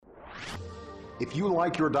If you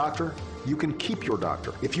like your doctor, you can keep your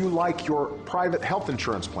doctor. If you like your private health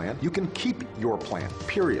insurance plan, you can keep your plan,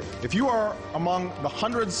 period. If you are among the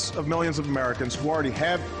hundreds of millions of Americans who already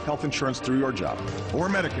have health insurance through your job, or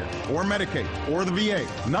Medicare, or Medicaid, or the VA,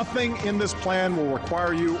 nothing in this plan will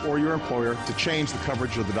require you or your employer to change the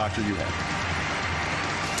coverage of the doctor you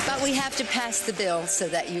have. But we have to pass the bill so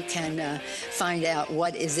that you can find out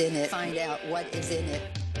what is in it.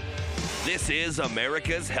 This is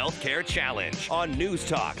America's Healthcare Challenge on News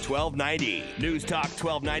Talk 1290, News Talk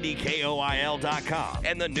 1290 KOIL.com,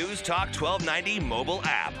 and the News Talk 1290 mobile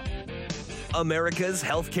app. America's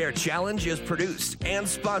Healthcare Challenge is produced and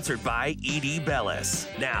sponsored by E.D. Bellis.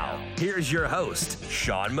 Now, here's your host,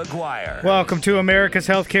 Sean McGuire. Welcome to America's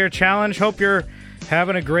Healthcare Challenge. Hope you're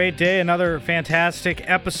having a great day. Another fantastic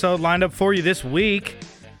episode lined up for you this week.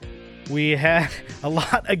 We had a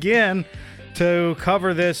lot again to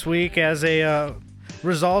cover this week as a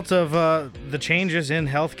result of the changes in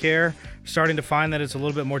healthcare. Starting to find that it's a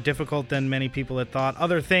little bit more difficult than many people had thought.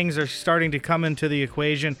 Other things are starting to come into the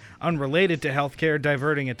equation unrelated to healthcare,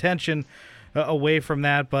 diverting attention away from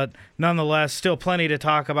that. But nonetheless, still plenty to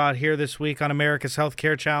talk about here this week on America's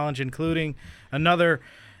Healthcare Challenge, including another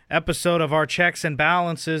episode of our checks and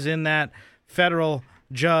balances in that federal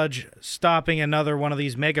judge stopping another one of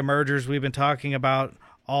these mega mergers we've been talking about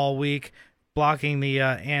all week, blocking the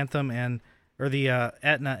the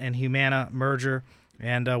Aetna and Humana merger,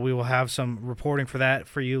 and we will have some reporting for that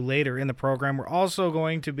for you later in the program. We're also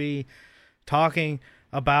going to be talking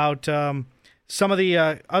about some of the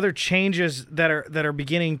other changes that are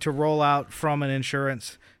beginning to roll out from an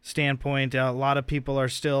insurance standpoint. A lot of people are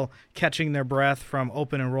still catching their breath from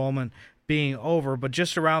open enrollment being over, but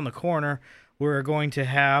just around the corner, we're going to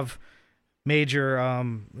have major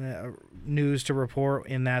news to report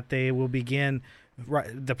in that they will begin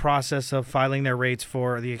the process of filing their rates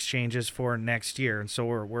for the exchanges for next year. And so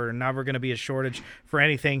we're never going to be a shortage for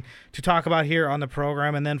anything to talk about here on the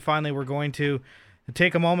program. And then finally, we're going to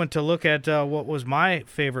take a moment to look at what was my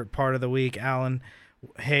favorite part of the week, Alan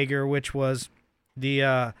Hager, which was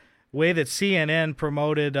the way that CNN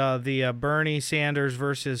promoted the Bernie Sanders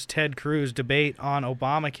versus Ted Cruz debate on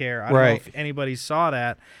Obamacare. I don't know if anybody saw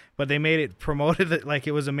that, but they made it promoted it like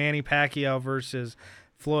it was a Manny Pacquiao versus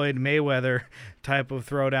Floyd Mayweather type of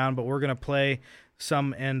throwdown. But we're going to play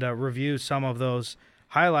some and review some of those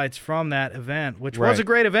highlights from that event, which was a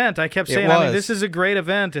great event. I kept saying, this is a great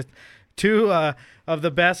event. Two of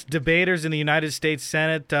the best debaters in the United States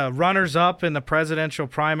Senate, runners-up in the presidential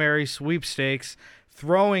primary sweepstakes,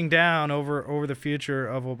 throwing down over the future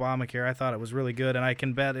of Obamacare. I thought it was really good, and I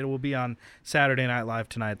can bet it will be on Saturday Night Live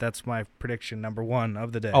tonight. That's my prediction, number one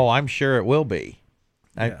of the day. Oh, I'm sure it will be.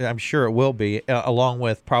 Yeah. I'm sure it will be, along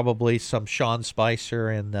with probably some Sean Spicer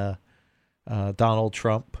and Donald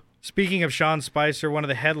Trump. Speaking of Sean Spicer, one of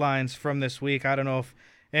the headlines from this week, I don't know if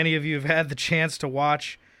any of you have had the chance to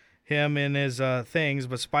watch him in his things,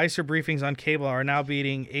 but Spicer briefings on cable are now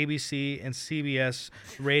beating ABC and CBS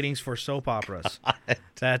ratings for soap operas.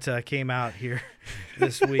 That came out here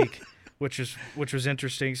this week, which was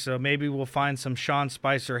interesting. So maybe we'll find some Sean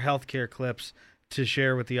Spicer healthcare clips to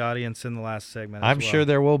share with the audience in the last segment. I'm sure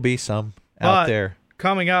there will be some out there.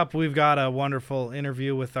 Coming up, we've got a wonderful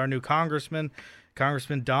interview with our new congressman.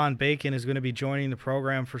 Congressman Don Bacon is going to be joining the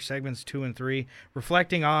program for segments 2 and 3,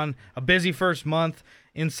 reflecting on a busy first month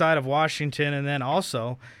inside of Washington. And then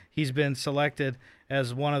also, he's been selected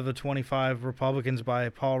as one of the 25 Republicans by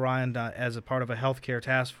Paul Ryan as a part of a healthcare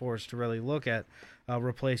task force to really look at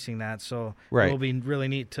replacing that. So it will be really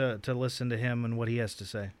neat to listen to him and what he has to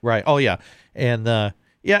say. Right. Oh, yeah. And,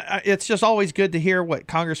 it's just always good to hear what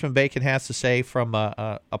Congressman Bacon has to say from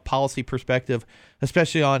a policy perspective,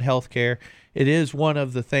 especially on healthcare. It is one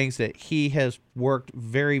of the things that he has worked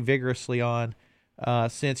very vigorously on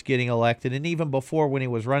since getting elected, and even before when he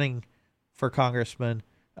was running for congressman,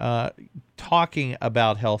 talking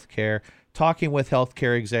about healthcare, talking with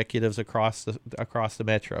healthcare executives across the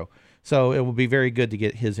metro. So it will be very good to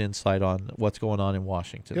get his insight on what's going on in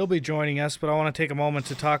Washington. He'll be joining us, but I want to take a moment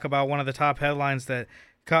to talk about one of the top headlines that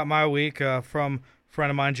caught my week from a friend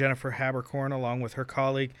of mine, Jennifer Habercorn, along with her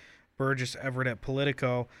colleague, Burgess Everett at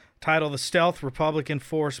Politico, titled "The Stealth Republican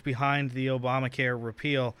Force Behind the Obamacare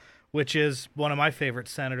Repeal," which is one of my favorite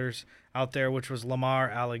senators out there, which was Lamar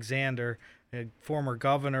Alexander, a former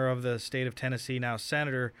governor of the state of Tennessee, now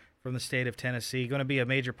senator from the state of Tennessee, going to be a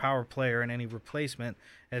major power player in any replacement,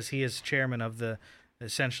 as he is chairman of the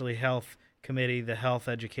essentially health committee, the Health,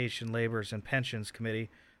 Education, Labors, and Pensions Committee.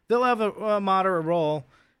 They'll have a moderate role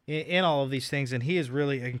in all of these things, and he is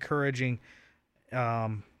really encouraging,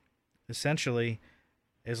 essentially,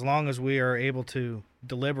 as long as we are able to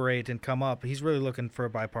deliberate and come up. He's really looking for a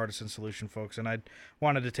bipartisan solution, folks, and I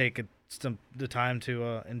wanted to take the time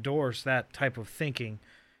to endorse that type of thinking,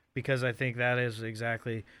 because I think that is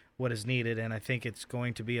exactly what is needed, and I think it's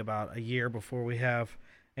going to be about a year before we have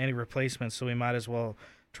any replacements, so we might as well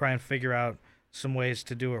try and figure out some ways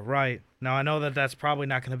to do it right. Now, I know that that's probably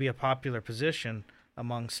not going to be a popular position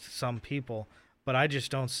amongst some people, but I just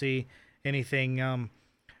don't see anything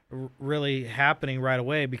really happening right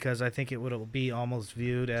away, because I think it would be almost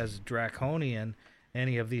viewed as draconian,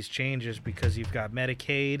 any of these changes, because you've got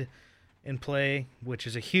Medicaid in play, which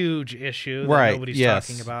is a huge issue that nobody's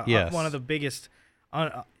talking about. Yes. One of the biggest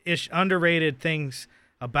underrated things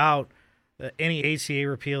about any ACA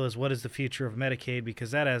repeal is what is the future of Medicaid,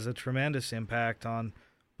 because that has a tremendous impact on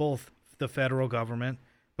both the federal government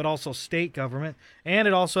but also state government, and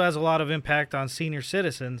it also has a lot of impact on senior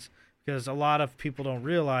citizens, because a lot of people don't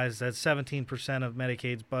realize that 17% of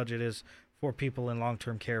Medicaid's budget is for people in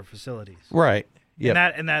long-term care facilities. Right.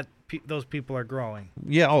 Yeah. And those people are growing.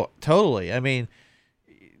 Yeah, oh, totally. I mean,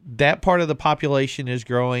 that part of the population is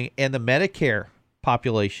growing, and the Medicare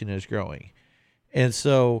population is growing. And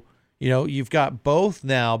so, you've got both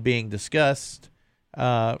now being discussed,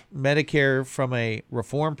 Medicare from a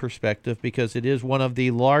reform perspective, because it is one of the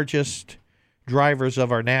largest drivers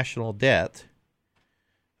of our national debt.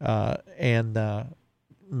 And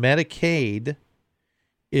Medicaid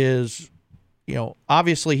is,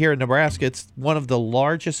 obviously here in Nebraska, it's one of the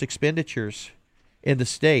largest expenditures in the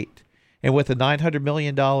state. And with a $900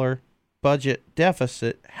 million budget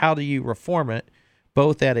deficit, how do you reform it,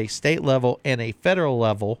 both at a state level and a federal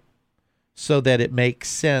level, so that it makes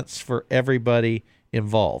sense for everybody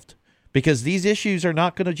involved? Because these issues are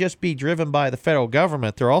not going to just be driven by the federal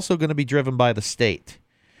government. They're also going to be driven by the state.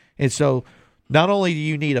 And so not only do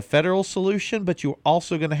you need a federal solution, but you're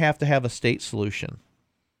also going to have a state solution.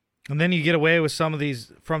 And then you get away with some of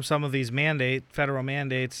these federal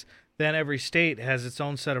mandates. Then every state has its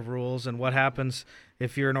own set of rules. And what happens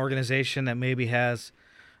if you're an organization that maybe has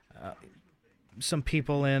some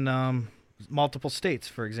people in multiple states,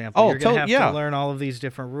 for example? You're going to have to learn all of these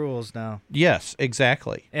different rules now. Yes,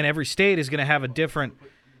 exactly. And every state is going to have a different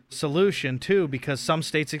solution too, because some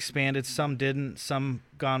states expanded, some didn't, some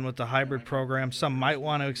gone with the hybrid program, some might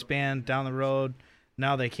want to expand down the road.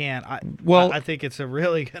 Now they can't. I think it's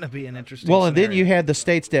really going to be an interesting scenario. And then you had the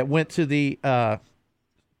states that went to the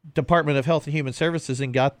Department of Health and Human Services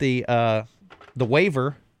and got the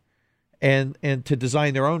waiver and to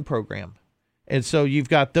design their own program. And so you've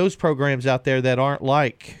got those programs out there that aren't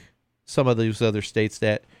like some of those other states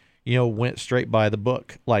that, went straight by the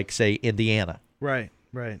book, like, say, Indiana. Right.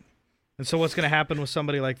 And so what's going to happen with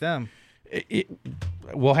somebody like them?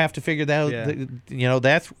 We'll have to figure that out. Yeah.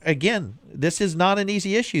 That's, again, this is not an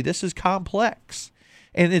easy issue. This is complex.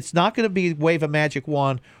 And it's not going to be wave a magic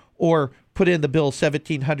wand or put in the bill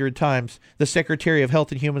 1,700 times, the Secretary of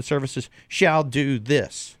Health and Human Services shall do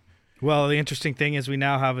this. Well, the interesting thing is we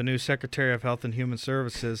now have a new Secretary of Health and Human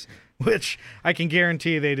Services, which I can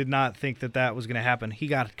guarantee they did not think that was going to happen. He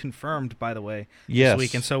got confirmed, by the way, this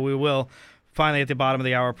week. And so we will finally, at the bottom of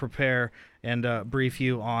the hour, prepare and brief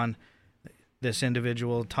you on this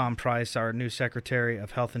individual, Tom Price, our new Secretary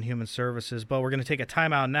of Health and Human Services. But we're going to take a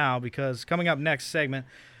timeout now, because coming up next segment,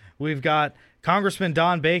 we've got Congressman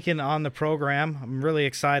Don Bacon on the program. I'm really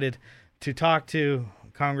excited to talk to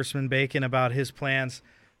Congressman Bacon about his plans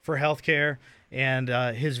for healthcare and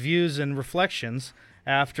his views and reflections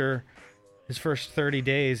after his first 30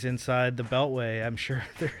 days inside the Beltway. I'm sure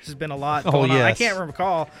there's been a lot going on. I can't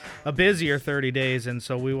recall a busier 30 days, and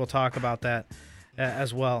so we will talk about that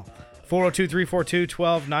as well.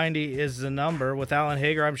 402-342-1290 is the number. With Alan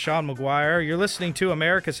Hager, I'm Sean McGuire. You're listening to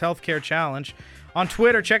America's Healthcare Challenge. On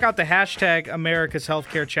Twitter, check out the hashtag America's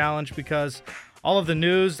Healthcare Challenge, because all of the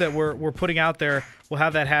news that we're putting out there will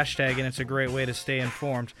have that hashtag, and it's a great way to stay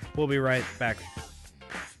informed. We'll be right back.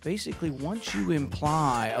 Basically, once you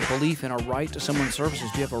imply a belief in a right to someone's services,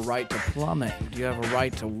 do you have a right to plumbing? Do you have a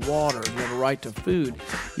right to water? Do you have a right to food?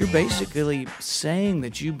 You're basically saying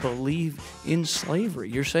that you believe in slavery.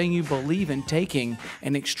 You're saying you believe in taking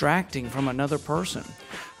and extracting from another person.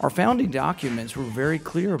 Our founding documents were very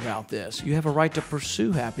clear about this. You have a right to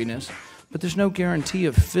pursue happiness, but there's no guarantee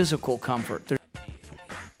of physical comfort.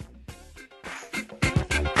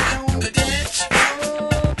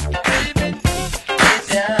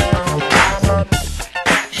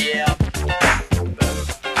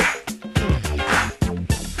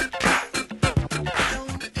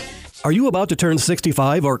 Are you about to turn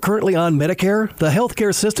 65 or currently on Medicare? The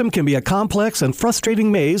healthcare system can be a complex and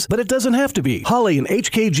frustrating maze, but it doesn't have to be. Holly and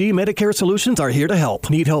HKG Medicare Solutions are here to help.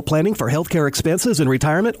 Need help planning for healthcare expenses in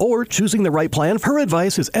retirement or choosing the right plan? Her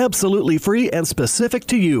advice is absolutely free and specific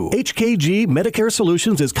to you. HKG Medicare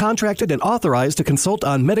Solutions is contracted and authorized to consult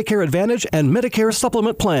on Medicare Advantage and Medicare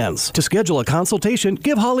Supplement plans. To schedule a consultation,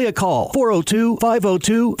 give Holly a call.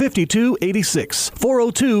 402-502-5286.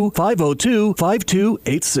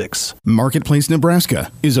 402-502-5286. Marketplace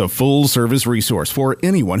Nebraska is a full-service resource for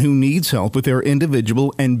anyone who needs help with their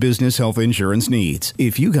individual and business health insurance needs.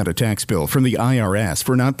 If you got a tax bill from the IRS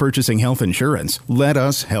for not purchasing health insurance, let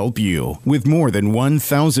us help you. With more than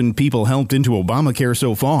 1,000 people helped into Obamacare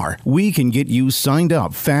so far, we can get you signed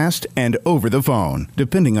up fast and over the phone.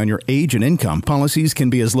 Depending on your age and income, policies can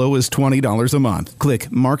be as low as $20 a month. Click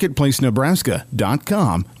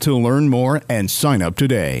marketplacenebraska.com to learn more and sign up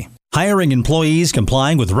today. Hiring employees,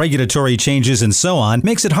 complying with regulatory changes, and so on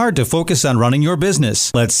makes it hard to focus on running your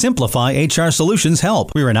business. Let Simplify HR Solutions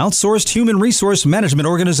help. We're an outsourced human resource management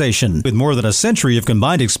organization with more than a century of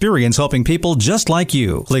combined experience helping people just like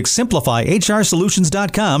you. Click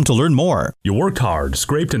simplifyhrsolutions.com to learn more. You worked hard,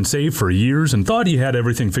 scraped and saved for years, and thought you had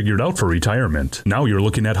everything figured out for retirement. Now you're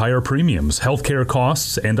looking at higher premiums, healthcare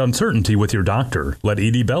costs, and uncertainty with your doctor. Let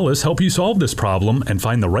Edie Bellis help you solve this problem and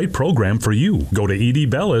find the right program for you. Go to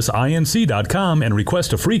edieBellis.com and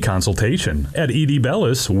request a free consultation. At Edie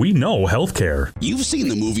Bellis, we know healthcare. You've seen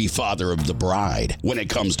the movie Father of the Bride. When it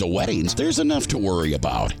comes to weddings, there's enough to worry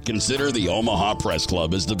about. Consider the Omaha Press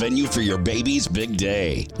Club as the venue for your baby's big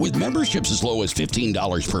day. With memberships as low as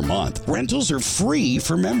 $15 per month, rentals are free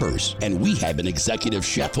for members. And we have an executive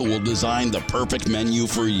chef who will design the perfect menu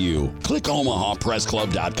for you. Click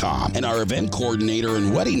omahapressclub.com and our event coordinator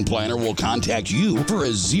and wedding planner will contact you for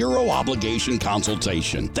a zero-obligation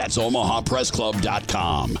consultation. That's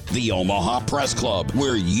omahapressclub.com. The Omaha Press Club,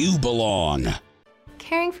 where you belong.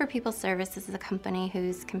 Caring for People Services is a company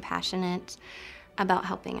who's compassionate about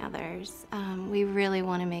helping others. We really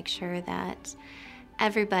want to make sure that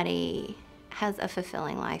everybody has a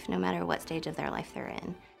fulfilling life, no matter what stage of their life they're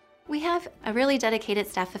in. We have a really dedicated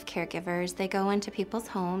staff of caregivers. They go into people's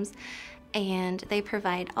homes and they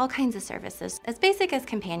provide all kinds of services, as basic as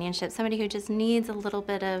companionship, somebody who just needs a little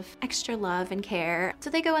bit of extra love and care. So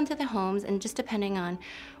they go into the homes, and just depending on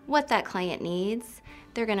what that client needs,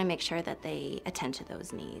 they're gonna make sure that they attend to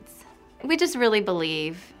those needs. We just really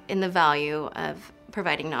believe in the value of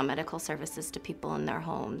providing non-medical services to people in their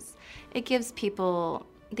homes. It gives people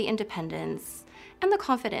the independence and the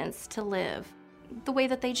confidence to live the way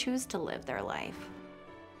that they choose to live their life.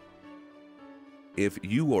 If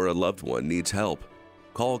you or a loved one needs help,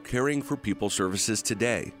 call Caring for People Services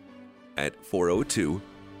today at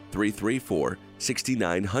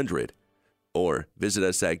 402-334-6900 or visit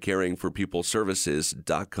us at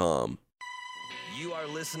caringforpeopleservices.com. You are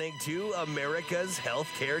listening to America's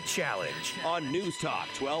Healthcare Challenge on News Talk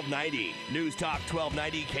 1290, News Talk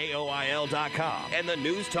 1290 KOIL.com, and the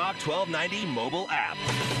News Talk 1290 mobile app.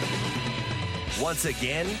 Once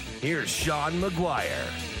again, here's Sean McGuire.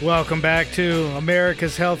 Welcome back to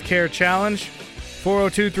America's Healthcare Challenge.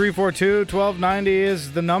 402-342-1290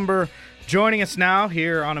 is the number. Joining us now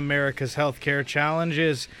here on America's Healthcare Challenge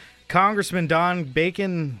is Congressman Don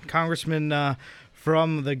Bacon, Congressman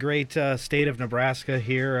from the great state of Nebraska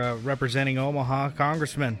here, representing Omaha.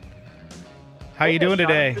 Congressman, how you doing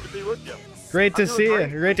today? Good to be with you. Great to see you.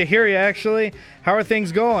 Great to hear you, actually. How are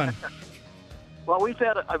things going? Well, I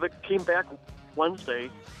came back Wednesday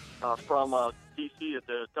from D.C.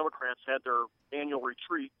 The Democrats had their annual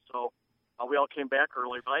retreat, so we all came back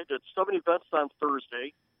early. But I did 7 events on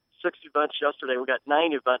Thursday, 6 events yesterday. We got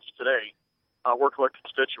 9 events today, working with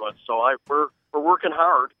constituents. So we're working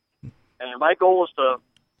hard, and my goal is to,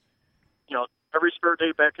 every spare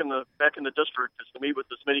day back in the district is to meet with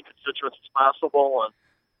as many constituents as possible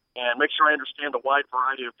and make sure I understand a wide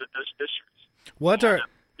variety of issues. Go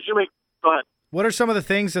ahead. What are some of the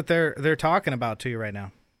things that they're talking about to you right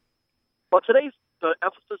now? Well, today's the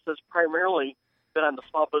emphasis has primarily been on the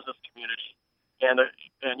small business community and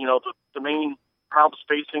the main problems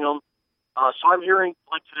facing them. So I'm hearing,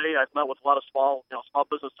 like today, I've met with a lot of small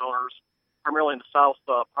business owners, primarily in the south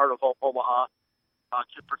part of Omaha.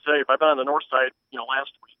 For today, I've been on the north side,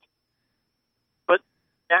 last week. But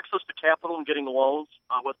access to capital and getting loans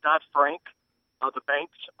with Dodd-Frank, the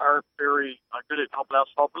banks aren't very good at helping out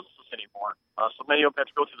small businesses anymore. So many of them have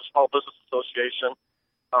to go through the Small Business Association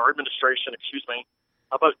or administration,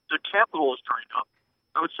 but the capital is dried up.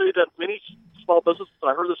 I would say that many small businesses,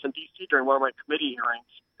 I heard this in D.C. during one of my committee hearings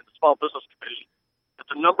in the Small Business Committee, that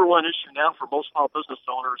the number one issue now for most small business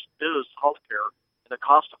owners is health care and the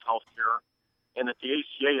cost of health care, and that the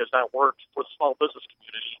ACA has not worked for the small business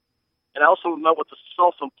community. And I also met with the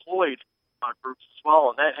self-employed groups as well,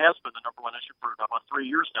 and that has been the number one issue for about 3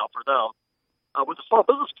 years now for them. With the small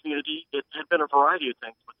business community, it had been a variety of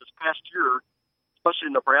things. But this past year, especially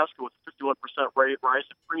in Nebraska with the 51% rate rise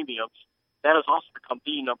in premiums, that has also become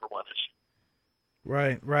the number one issue.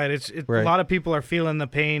 Right. Right. A lot of people are feeling the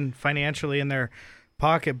pain financially in their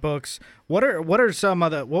pocketbooks. What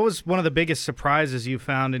was one of the biggest surprises you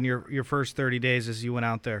found in your first 30 days as you went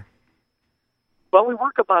out there? Well,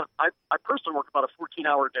 I personally work about a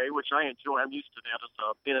 14-hour day, which I enjoy. I'm used to that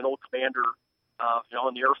as being an old commander,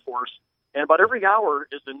 in the Air Force. And about every hour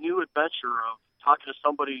is a new adventure of talking to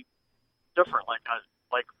somebody different. We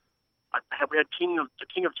had the King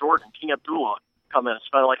of Jordan, King Abdullah, come in and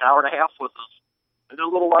spend like an hour and a half with us. And then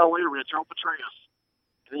a little while later, we had General Petraeus.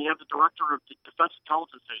 And then you have the director of the Defense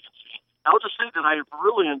Intelligence Agency. I'll just say that I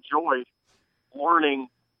really enjoyed learning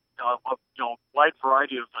a wide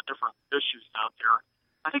variety of different issues out there.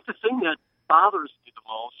 I think the thing that bothers me the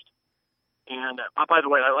most, and by the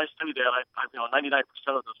way, I say that I 99%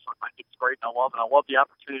 of this I think it's great, and I love it. I love the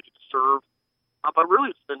opportunity to serve. But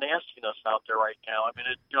really, it's the nastiness out there right now. I mean,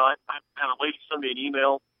 I had a lady send me an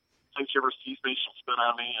email, saying she ever sees me, she'll spit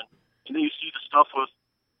on me, and then you see the stuff with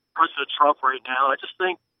President Trump right now. I just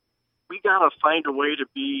think we got to find a way to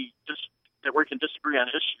be that we can disagree on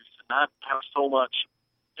issues and not have so much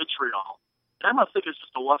vitriol. And I'm not thinking it's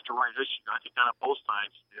just a left or right issue. I think on both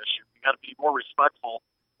sides of the issue, we got to be more respectful,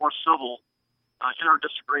 more civil in our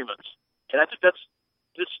disagreements. And I think that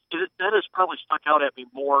has probably stuck out at me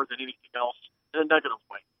more than anything else in a negative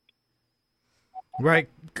way. Right.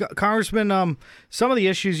 Congressman, some of the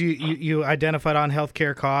issues you identified on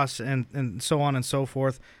healthcare costs and so on and so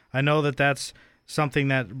forth, I know that's something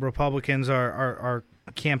that Republicans are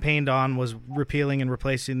campaigned on, was repealing and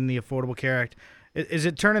replacing the Affordable Care Act. Is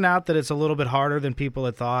it turning out that it's a little bit harder than people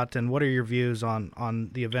had thought, and what are your views on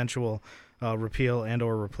the eventual repeal and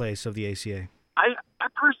or replace of the ACA? I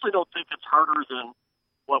personally don't think it's harder than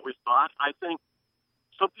what we thought. I think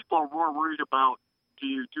some people are more worried about, do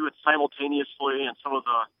you do it simultaneously, and some of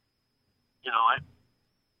the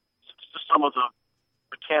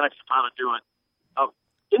mechanics of how to do it.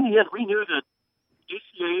 In the end, we knew that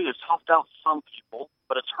ACA has helped out some people,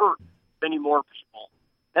 but it's hurt many more people.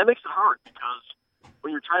 That makes it hard because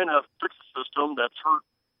when you're trying to fix a system that's hurt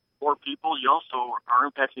more people, you also are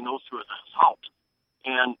impacting those who it has helped.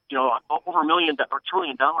 And, over $1 trillion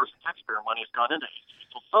in taxpayer money has gone into ACA.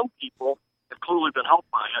 So some people have clearly been helped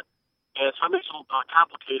by it. And so it makes it a little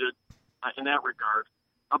complicated in that regard.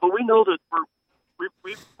 But we know that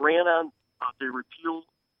we ran on the repeal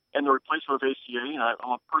and the replacement of ACA. And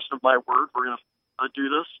I'm a person of my word. We're going to do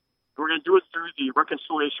this. We're going to do it through the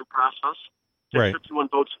reconciliation process. Right. 51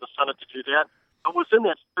 votes in the Senate to do that. But within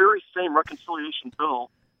that very same reconciliation bill,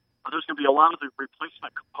 there's going to be a lot of the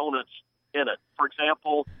replacement components in it. For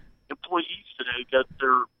example, employees today get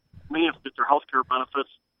their health care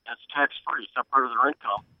benefits as tax-free. It's not part of their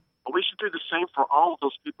income. But we should do the same for all of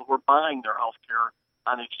those people who are buying their health care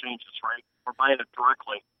on the exchanges, right? We're buying it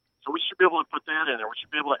directly. So we should be able to put that in there. We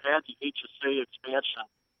should be able to add the HSA expansion,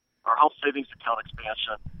 our health savings account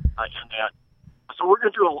expansion in that. So we're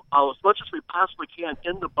going to do as much as we possibly can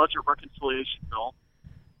in the budget reconciliation bill.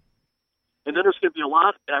 And then there's going to be a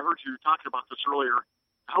lot, and I heard you talking about this earlier,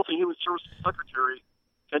 Health and Human Services Secretary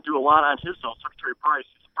can do a lot on his own. Secretary Price,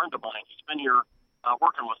 he's a friend of mine. He's been here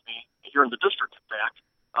working with me here in the district, in fact,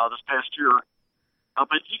 this past year.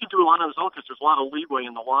 But he can do a lot on his own because there's a lot of leeway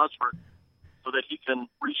in the laws so that he can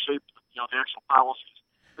reshape the actual policies.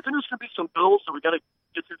 But then there's going to be some bills that we got to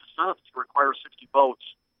get through the Senate to require 60 votes.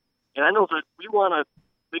 And I know that we want to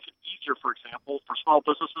make it easier, for example, for small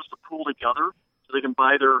businesses to pool together so they can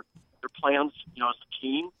buy their plans, as a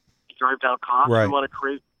team to drive down costs. Right. We want to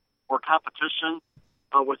create more competition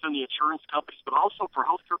within the insurance companies, but also for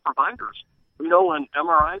healthcare providers. We know when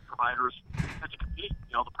MRI providers have to compete,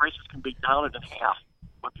 the prices can be down in half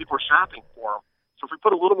when people are shopping for them. So if we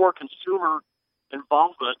put a little more consumer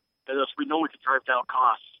involvement in this, we know we can drive down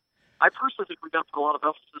costs. I personally think we've got to put a lot of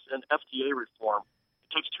emphasis in FDA reform.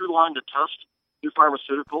 It takes too long to test new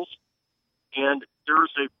pharmaceuticals, and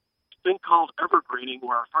there's a thing called evergreening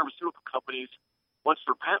where pharmaceutical companies, once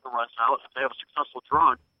their patent runs out, if they have a successful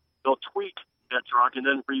drug, they'll tweak that drug and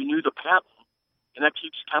then renew the patent, and that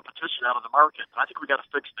keeps competition out of the market. And I think we got to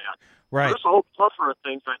fix that. Right. So there's a whole plethora of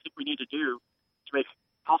things I think we need to do to make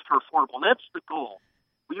healthcare affordable, and that's the goal.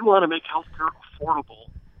 We want to make healthcare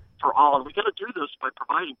affordable for all, and we got to do this by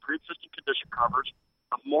providing pre-existing condition coverage.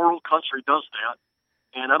 A moral country does that.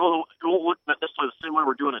 And I don't know, it won't look necessarily the same way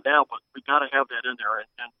we're doing it now, but we got to have that in there.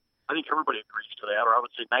 And I think everybody agrees to that, or I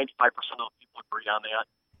would say 95% of the people agree on that.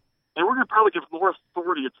 And we're going to probably give more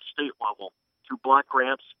authority at the state level through block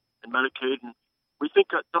grants and Medicaid. And we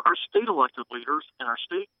think that our state elected leaders and our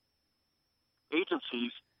state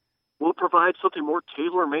agencies will provide something more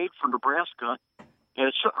tailor-made for Nebraska. And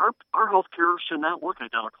our health care should not look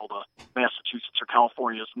identical to Massachusetts or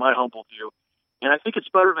California, is my humble view. And I think it's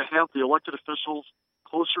better to have the elected officials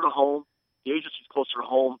closer to home, the agencies closer to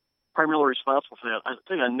home, primarily responsible for that. I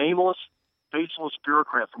think a nameless, faceless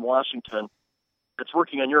bureaucrat from Washington that's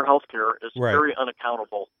working on your health care is very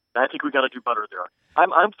unaccountable. And I think we've got to do better there.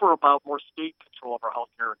 I'm for about more state control of our health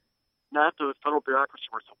care, not the federal bureaucracy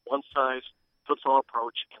where it's a one-size-fits-all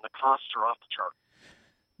approach and the costs are off the chart.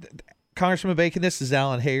 Congressman Bacon, this is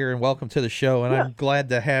Alan Hager, and welcome to the show. And I'm glad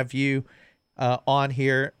to have you on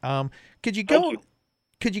here. Could you go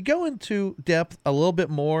into depth a little bit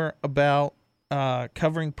more about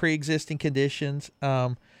covering pre-existing conditions?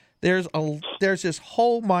 There's this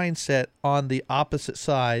whole mindset on the opposite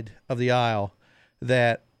side of the aisle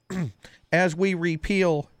that as we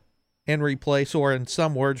repeal and replace, or in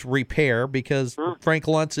some words, repair, because Frank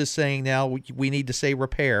Luntz is saying now we need to say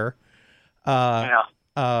repair, that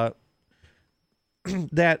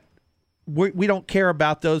we don't care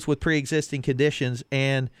about those with pre-existing conditions,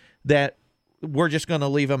 and that we're just going to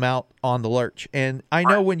leave them out on the lurch. And I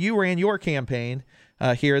know when you ran your campaign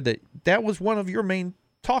here that was one of your main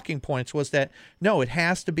talking points, was that, no, it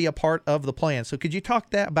has to be a part of the plan. So could you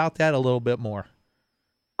talk about that a little bit more?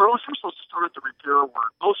 Well, first let's start at the repair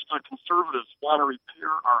word. Most conservatives want to repair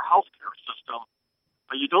our health care system,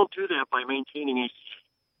 but you don't do that by maintaining ACA.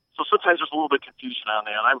 So sometimes there's a little bit of confusion on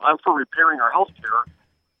that. I'm for repairing our health care,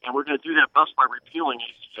 and we're going to do that best by repealing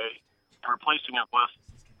ACA and replacing it with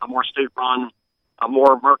a more state-run, a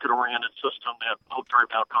more market-oriented system that will drive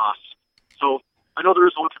down costs. So I know there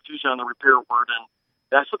is a little confusion on the repair word, and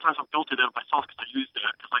sometimes I'm guilty of that myself because I use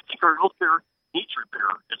that, because I think our health care needs repair.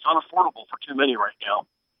 It's unaffordable for too many right now.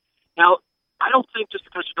 Now, I don't think just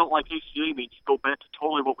because you don't like ACA means you go back to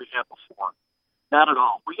totally what we had before. Not at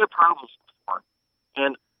all. We had problems before.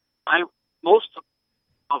 And most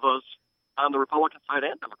of us on the Republican side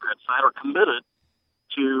and Democrat side are committed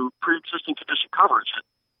to pre-existing condition coverage. And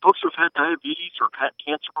folks who have had diabetes or had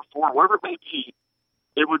cancer before, whatever it may be,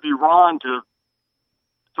 it would be wrong to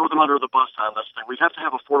throw them under the bus on this thing. We have to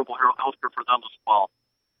have affordable health care for them as well.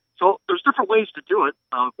 So there's different ways to do it.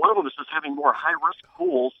 One of them is just having more high-risk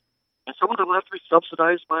pools, and some of them will have to be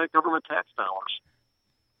subsidized by government tax dollars.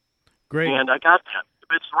 Great. And I got that.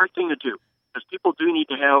 It's the right thing to do, because people do need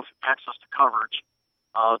to have access to coverage,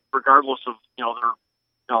 regardless of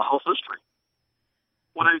their health history.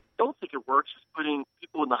 What I don't think it works is putting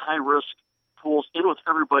people in the high-risk pools in with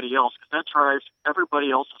everybody else, because that drives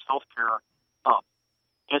everybody else's health care up.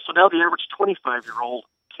 And so now the average 25-year-old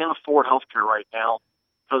can't afford health care right now,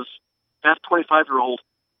 because that 25-year-old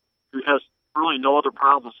who has really no other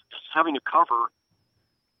problems is having to cover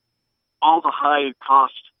all the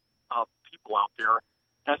high-cost people out there.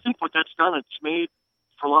 And I think what that's done, it's made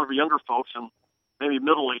for a lot of younger folks and maybe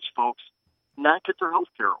middle-aged folks not get their health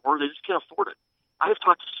care, or they just can't afford it. I have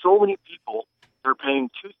talked to so many people that are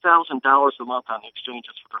paying $2,000 a month on the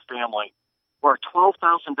exchanges for their family, or a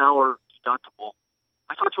 $12,000 deductible.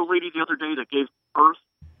 I talked to a lady the other day that gave birth,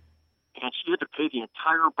 and she had to pay the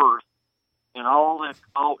entire birth and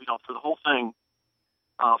for the whole thing,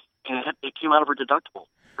 and it came out of her deductible.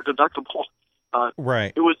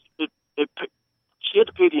 Right. She had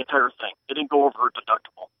to pay the entire thing. It didn't go over her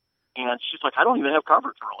deductible, and she's like, I don't even have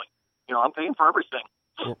coverage really. I'm paying for everything.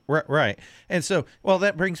 Right. And so,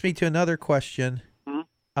 that brings me to another question.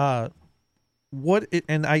 Mm-hmm.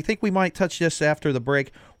 And I think we might touch this after the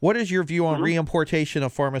break. What is your view on reimportation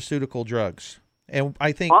of pharmaceutical drugs? And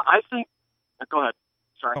I think. Well, go ahead.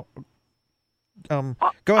 Sorry.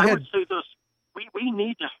 Go ahead. I would say this: we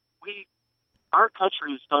need to. Our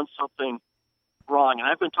country has done something wrong, and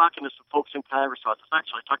I've been talking to some folks in Congress about this.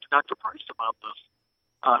 Actually, I talked to Dr. Price about this,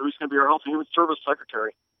 who's going to be our Health and Human Service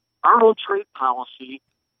Secretary. Our own trade policy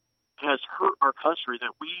has hurt our country.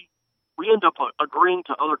 That we end up agreeing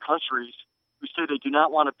to other countries who say they do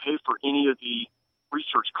not want to pay for any of the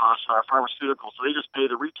research costs on our pharmaceuticals, so they just pay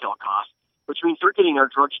the retail cost, which means they're getting our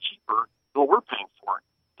drugs cheaper than what we're paying for.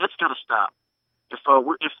 That's got to stop. If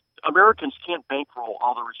Americans can't bankroll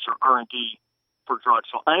all the research R&D for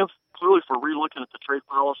drugs, so I am clearly for relooking at the trade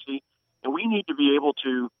policy, and we need to be able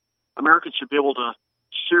to. Americans should be able to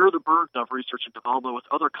share the burden of research and development with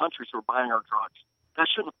other countries who are buying our drugs. That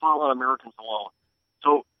shouldn't fall on Americans alone.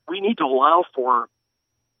 So we need to allow for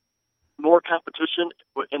more competition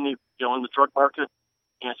in the drug market.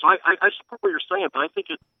 And so I support what you're saying, but I think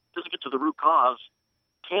it doesn't get to the root cause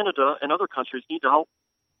Canada and other countries need to help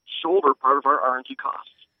shoulder part of our R&D costs.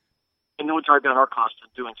 And it would drive down our costs in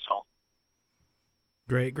doing so.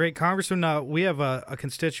 Great. Congressman, we have a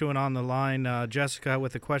constituent on the line, Jessica,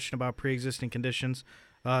 with a question about pre-existing conditions.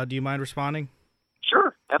 Do you mind responding?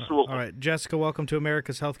 Sure, absolutely. All right. Jessica, welcome to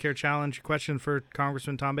America's Healthcare Challenge. Question for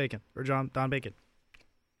Congressman Don Bacon.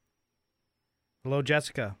 Hello,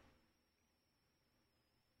 Jessica.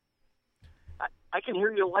 I can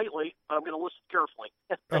hear you lightly, but I'm going to listen carefully.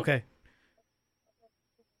 Okay.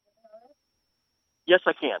 Yes,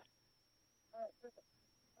 I can.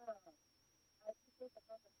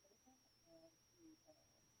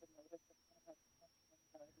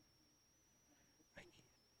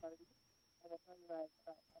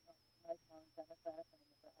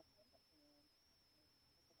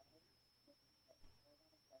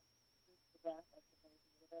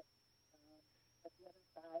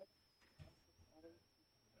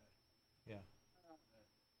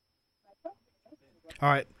 All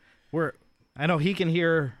right. I know he can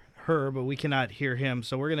hear her, but we cannot hear him.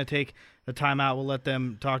 So we're going to take a timeout. We'll let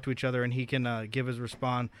them talk to each other, and he can give his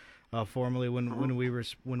response formally when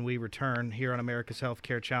we return here on America's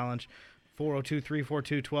Healthcare Challenge.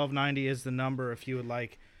 402-342-1290 is the number if you would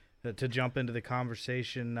like to jump into the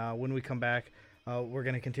conversation. When we come back, we're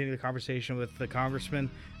going to continue the conversation with the congressman.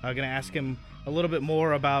 Going to ask him a little bit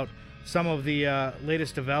more about some of the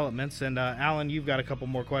latest developments. And Alan, you've got a couple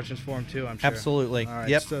more questions for him too, I'm sure. Absolutely. All right,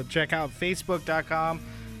 yep. So check out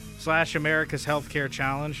Facebook.com/America's Healthcare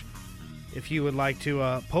Challenge. If you would like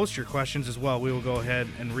to post your questions as well, we will go ahead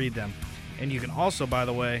and read them. And you can also, by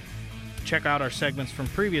the way, check out our segments from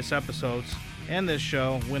previous episodes and this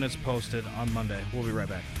show when it's posted on Monday. We'll be right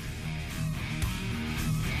back.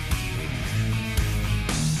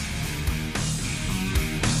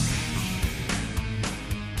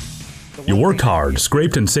 You worked hard,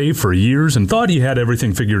 scraped and saved for years, and thought you had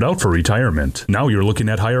everything figured out for retirement. Now you're looking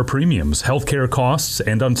at higher premiums, healthcare costs,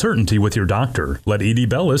 and uncertainty with your doctor. Let Edie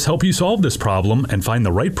Bellis help you solve this problem and find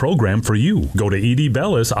the right program for you. Go to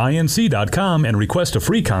edibellisinc.com and request a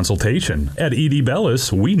free consultation. At Edie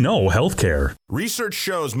Bellis, we know healthcare. Research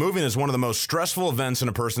shows moving is one of the most stressful events in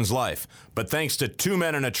a person's life. But thanks to Two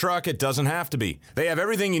Men in a Truck, it doesn't have to be. They have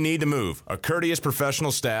everything you need to move. A courteous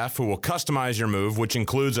professional staff who will customize your move, which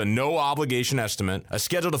includes a no-obligation estimate, a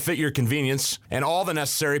schedule to fit your convenience, and all the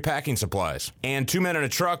necessary packing supplies. And Two Men in a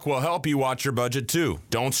Truck will help you watch your budget, too.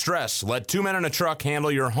 Don't stress. Let Two Men in a Truck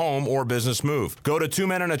handle your home or business move. Go to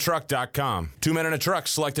twomeninatruck.com. Two Men in a Truck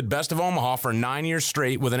selected Best of Omaha for 9 years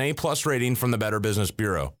straight with an A+ rating from the Better Business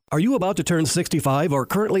Bureau. Are you about to turn 65 or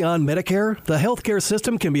currently on Medicare? The healthcare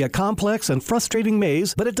system can be a complex and frustrating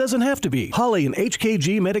maze, but it doesn't have to be. Holly and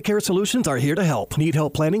HKG Medicare Solutions are here to help. Need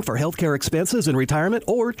help planning for healthcare expenses in retirement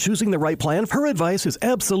or choosing the right plan? Her advice is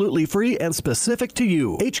absolutely free and specific to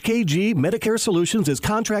you. HKG Medicare Solutions is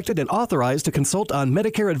contracted and authorized to consult on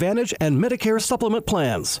Medicare Advantage and Medicare Supplement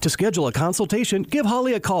plans. To schedule a consultation, give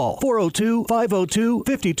Holly a call.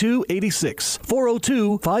 402-502-5286.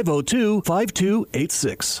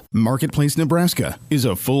 402-502-5286. Marketplace Nebraska is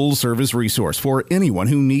a full-service resource for anyone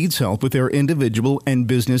who needs help with their individual and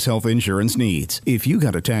business health insurance needs. If you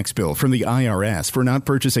got a tax bill from the IRS for not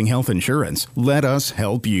purchasing health insurance, let us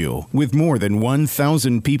help you. With more than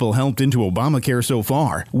 1,000 people helped into Obamacare so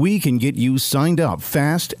far, we can get you signed up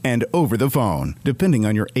fast and over the phone. Depending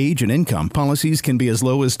on your age and income, policies can be as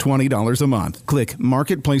low as $20 a month. Click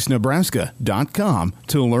marketplacenebraska.com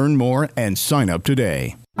to learn more and sign up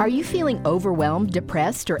today. Are you feeling overwhelmed,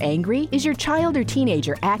 depressed, or angry? Is your child or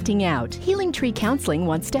teenager acting out? Healing Tree Counseling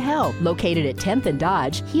wants to help. Located at 10th and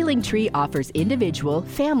Dodge, Healing Tree offers individual,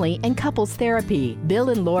 family, and couples therapy.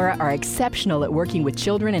 Bill and Laura are exceptional at working with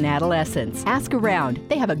children and adolescents. Ask around.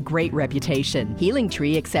 They have a great reputation. Healing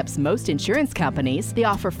Tree accepts most insurance companies. They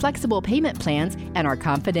offer flexible payment plans and are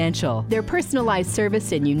confidential. Their personalized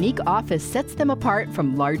service and unique office sets them apart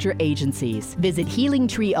from larger agencies. Visit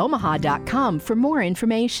HealingTreeOmaha.com for more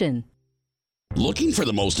information. Looking for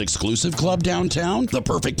the most exclusive club downtown? The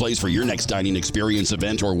perfect place for your next dining experience,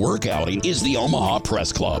 event, or work outing is the Omaha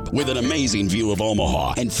Press Club. With an amazing view of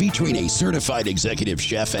Omaha and featuring a certified executive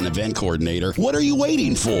chef and event coordinator, what are you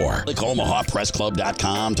waiting for? Click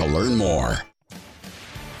omahapressclub.com to learn more.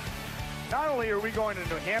 Not only are we going to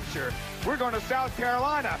New Hampshire, we're going to South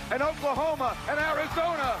Carolina and Oklahoma and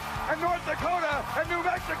Arizona and North Dakota and New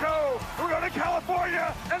Mexico. We're going to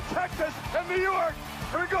California and Texas and New York.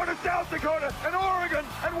 We're going to South Dakota and Oregon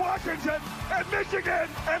and Washington and Michigan.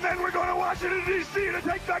 And then we're going to Washington, D.C. to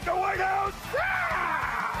take back the White House.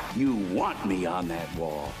 Ah! You want me on that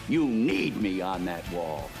wall. You need me on that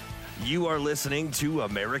wall. You are listening to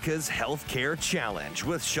America's Healthcare Challenge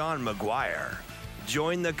with Sean McGuire.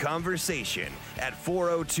 Join the conversation at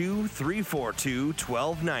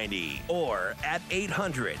 402-342-1290 or at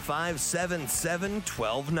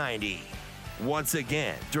 800-577-1290. Once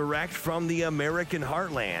again, direct from the American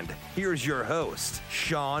heartland, here's your host,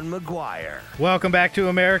 Sean McGuire. Welcome back to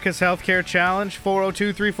America's Healthcare Challenge.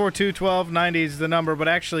 402-342-1290 is the number, but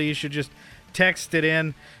actually you should just text it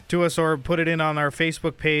in to us or put it in on our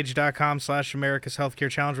Facebook page.com/America's Healthcare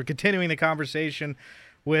Challenge. We're continuing the conversation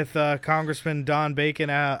with Congressman Don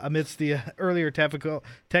Bacon amidst the earlier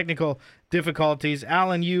technical difficulties.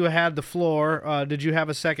 Alan, you had the floor. Did you have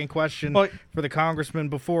a second question for the congressman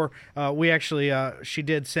before we actually? She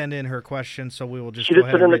did send in her question, so we will just. She did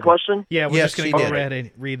send in the question. Yeah, we're just going to go ahead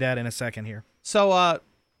and read that in a second here. So,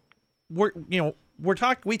 we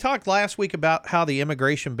talked last week about how the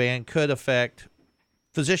immigration ban could affect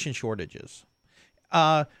physician shortages.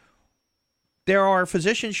 There are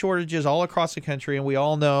physician shortages all across the country, and we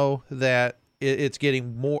all know that it's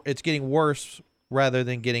getting worse rather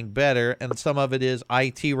than getting better. And some of it is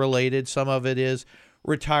IT related, some of it is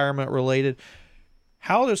retirement related.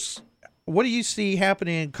 What do you see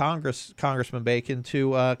happening in Congress, Congressman Bacon,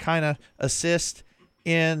 to kind of assist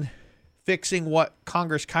in fixing what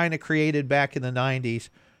Congress kind of created back in the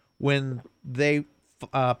 90s when they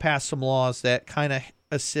passed some laws that kind of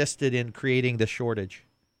assisted in creating the shortage?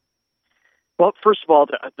 Well, first of all,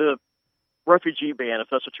 the refugee ban, if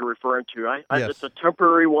that's what you're referring to, it's a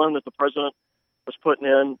temporary one that the president was putting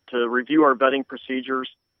in to review our vetting procedures.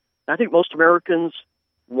 I think most Americans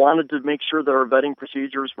wanted to make sure that our vetting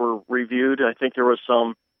procedures were reviewed. I think there was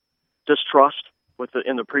some distrust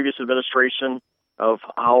in the previous administration of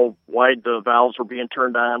how wide the valves were being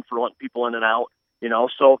turned on for letting people in and out.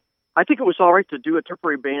 So I think it was all right to do a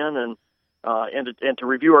temporary ban and to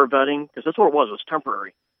review our vetting, because that's what it was. It was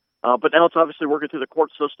temporary. But now it's obviously working through the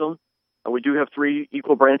court system. We do have 3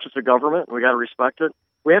 equal branches of government, and we got to respect it.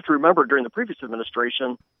 We have to remember during the previous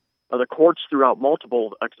administration, the courts threw out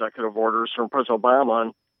multiple executive orders from President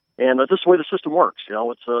Obama, and this is the way the system works.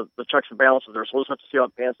 It's the checks and balances there, so we'll just have to see how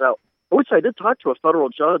it pans out. I would say I did talk to a federal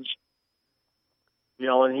judge,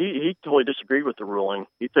 and he totally disagreed with the ruling.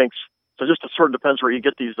 He thinks, so just it sort of depends where you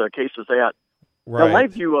get these cases at. Right. Now, my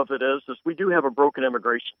view of it is we do have a broken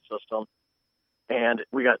immigration system. And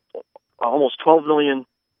we got almost 12 million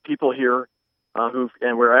people here we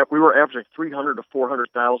were averaging 300 to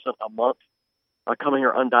 400,000 a month coming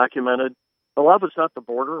here undocumented. A lot of it's not the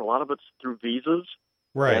border. A lot of it's through visas.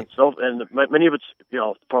 Right. And many of it's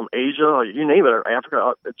from Asia, you name it, or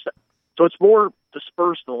Africa. So it's more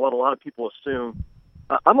dispersed than what a lot of people assume.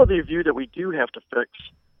 I'm of the view that we do have to fix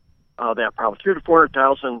that problem. 300 to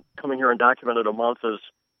 400,000 coming here undocumented a month is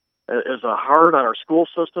hard on our school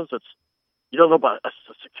systems. You don't know about a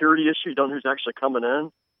security issue. You don't know who's actually coming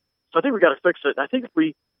in. So I think we got to fix it. And I think if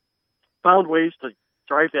we found ways to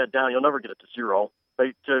drive that down, you'll never get it to zero.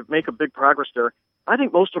 But to make a big progress there, I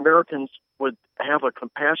think most Americans would have a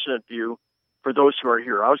compassionate view for those who are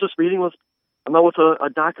here. I was just met with a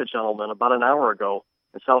DACA gentleman about an hour ago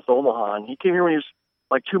in South Omaha, and he came here when he was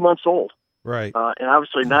like 2 months old. Right. And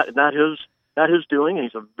obviously not his doing. And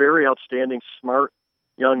he's a very outstanding, smart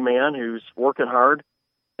young man who's working hard.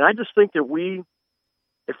 And I just think that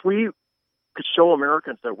if we could show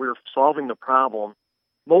Americans that we're solving the problem,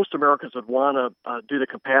 most Americans would want to do the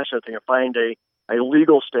compassionate thing and find a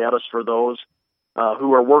legal status for those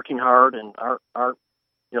who are working hard and aren't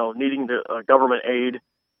needing the government aid,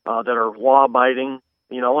 that are law-abiding.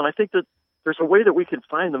 And I think that there's a way that we can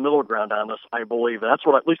find the middle ground on this, I believe. And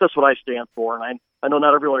at least that's what I stand for. And I know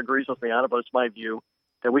not everyone agrees with me on it, but it's my view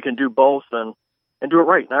that we can do both and do it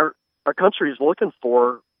right. And our country is looking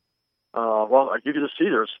for, you can just see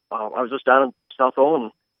I was just down in South Owen,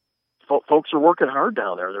 and folks are working hard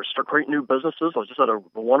down there. They're creating new businesses. I was just at a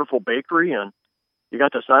wonderful bakery, and you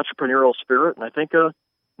got this entrepreneurial spirit. And I think,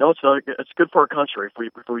 it's good for our country if we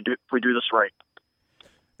do this right.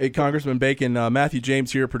 Hey, Congressman Bacon, Matthew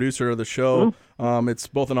James here, producer of the show. Mm-hmm. It's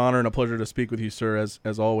both an honor and a pleasure to speak with you, sir,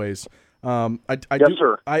 as always.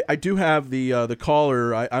 Sir. I do have the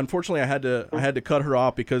caller. Unfortunately, I had to cut her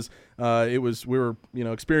off because we were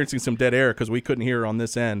experiencing some dead air because we couldn't hear her on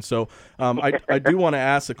this end. So I do want to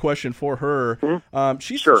ask a question for her.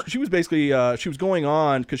 Sure. She was basically she was going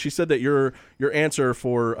on because she said that your answer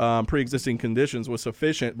for pre-existing conditions was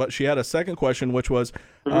sufficient, but she had a second question, which was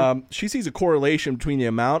she sees a correlation between the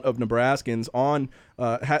amount of Nebraskans on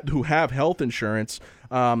who have health insurance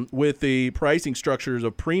with the pricing structures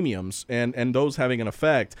of premiums and those having an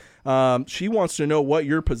effect. She wants to know what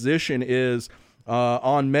your position is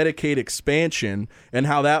on Medicaid expansion and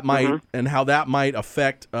how that might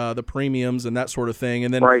affect the premiums and that sort of thing.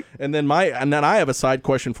 And then and then I have a side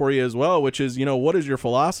question for you as well, which is, what is your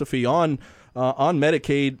philosophy on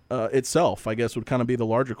Medicaid itself? I guess would kind of be the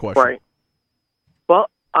larger question. Right. Well,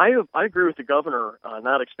 I agree with the governor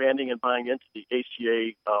not expanding and buying into the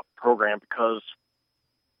ACA program, because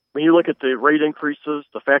when you look at the rate increases,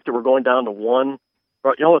 the fact that we're going down to one,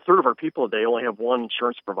 a third of our people today only have one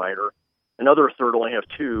insurance provider, another third only have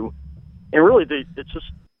two, and really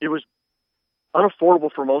it was unaffordable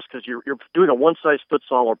for most, because you're doing a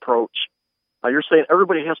one-size-fits-all approach. You're saying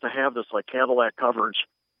everybody has to have this like Cadillac coverage,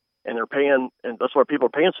 and they're paying, and that's why people are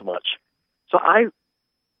paying so much. So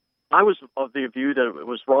I was of the view that it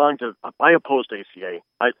was wrong I opposed ACA.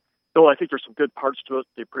 I think there's some good parts to it,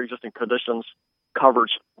 the pre-existing conditions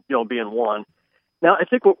coverage, being one. Now, I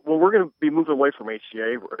think when we're going to be moving away from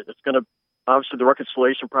ACA, it's going to, obviously the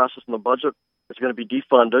reconciliation process in the budget is going to be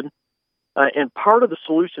defunded. And part of the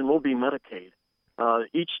solution will be Medicaid.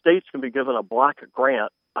 Each state's going to be given a block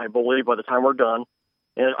grant, I believe, by the time we're done.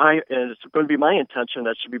 And it's going to be my intention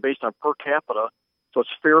that it should be based on per capita, so it's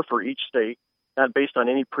fair for each state, not based on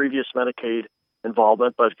any previous Medicaid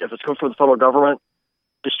involvement, but if it's coming from the federal government,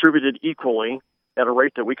 distributed equally at a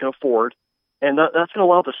rate that we can afford. And that's going to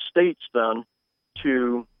allow the states then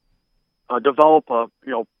to develop a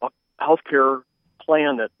healthcare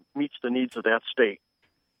plan that meets the needs of that state.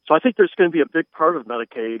 So I think there's going to be a big part of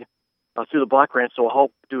Medicaid through the block grants that will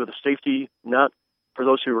help do with the safety net for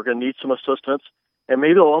those who are going to need some assistance. And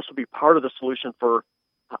maybe it'll also be part of the solution for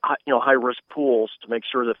high-risk pools to make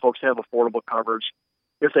sure that folks have affordable coverage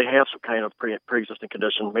if they have some kind of pre-existing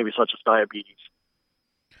condition, maybe such as diabetes.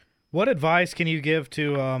 What advice can you give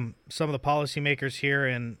to some of the policymakers here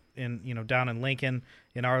in down in Lincoln,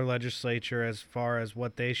 in our legislature, as far as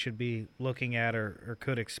what they should be looking at or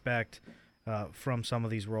could expect from some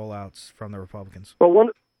of these rollouts from the Republicans? Well,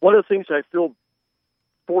 one of the things I feel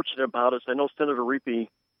fortunate about is I know Senator Riepe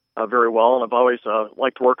very well, and I've always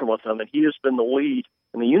liked working with him, and he has been the lead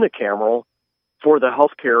in the unicameral for the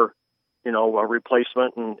health care,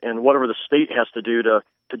 replacement and whatever the state has to do to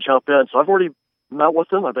jump in. So I've already met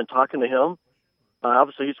with him. I've been talking to him.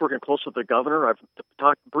 Obviously, he's working close with the governor. I've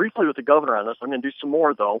talked briefly with the governor on this. I'm going to do some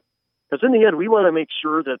more, though, because in the end, we want to make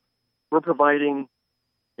sure that we're providing,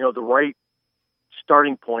 the right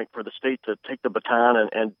starting point for the state to take the baton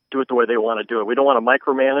and do it the way they want to do it. We don't want to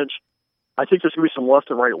micromanage. I think there's going to be some left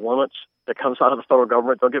and right limits that comes out of the federal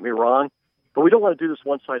government. Don't get me wrong. But we don't want to do this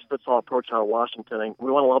one-size-fits-all approach out of Washington. And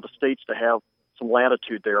we want to allow the states to have some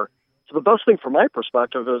latitude there. So the best thing from my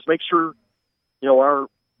perspective is make sure, our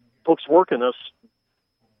folks working this,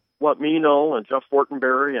 what me know, and Jeff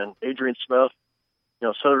Fortenberry and Adrian Smith,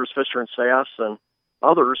 Senators Fisher and Sass and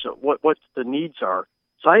others, what the needs are.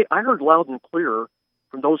 So I heard loud and clear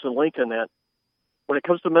from those in Lincoln that when it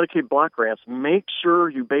comes to Medicaid block grants, make sure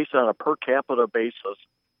you base it on a per capita basis,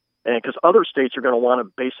 and because other states are going to want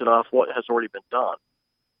to base it off what has already been done,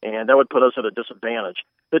 and that would put us at a disadvantage.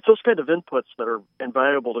 It's those kind of inputs that are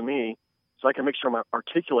invaluable to me, so I can make sure I'm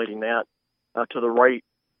articulating that to the right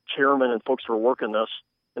chairman and folks who are working this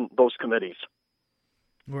in those committees.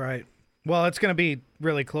 Right. Well, it's going to be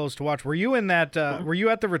really close to watch. Were you in that? Were you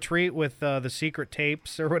at the retreat with the secret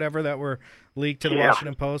tapes or whatever that were leaked to the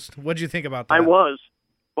Washington Post? What did you think about that? I was.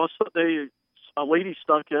 Well, so a lady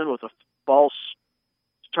snuck in with a false,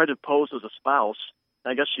 tried to pose as a spouse.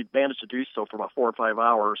 I guess she managed to do so for about 4 or 5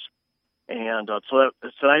 hours. And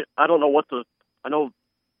I don't know I know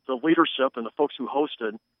the leadership and the folks who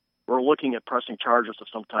hosted were looking at pressing charges of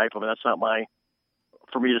some type. I mean, that's not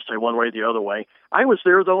for me to say one way or the other way. I was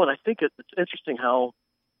there, though, and I think it's interesting how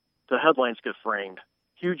the headlines get framed.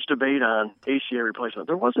 Huge debate on ACA replacement.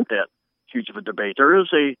 There wasn't that huge of a debate. There is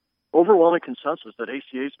a overwhelming consensus that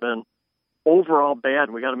ACA's been overall bad,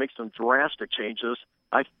 and we got to make some drastic changes.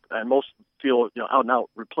 And most feel out-and-out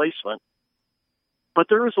replacement. But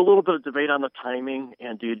there is a little bit of debate on the timing,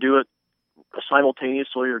 and do you do it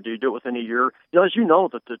simultaneously or do you do it within a year? As you know,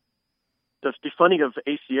 that the defunding of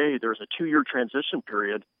ACA, there's a 2-year transition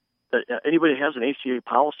period that anybody who has an ACA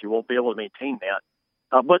policy won't be able to maintain that.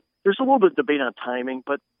 But there's a little bit of debate on timing,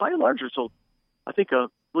 but by and large, I think, at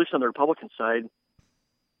least on the Republican side,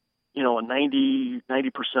 a 90%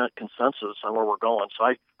 consensus on where we're going. So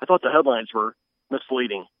I thought the headlines were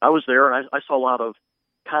misleading. I was there, and I saw a lot of,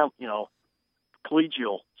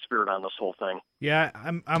 collegial spirit on this whole thing. Yeah,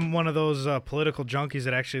 I'm one of those political junkies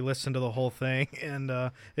that actually listened to the whole thing, and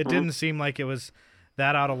it didn't seem like it was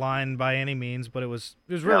that out of line by any means, but it was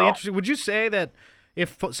really interesting. Would you say that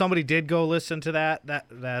if somebody did go listen to that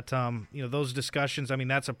those discussions, I mean,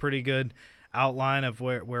 that's a pretty good outline of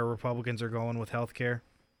where Republicans are going with health care.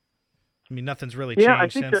 I mean, nothing's really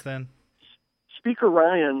changed since then. Speaker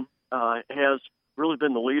Ryan has really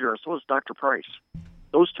been the leader, and so has Dr. Price.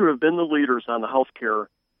 Those two have been the leaders on the health care,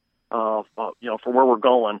 for where we're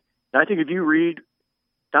going. And I think if you read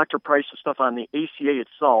Dr. Price's stuff on the ACA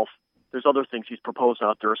itself, there's other things he's proposed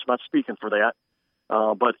out there, so I'm not speaking for that.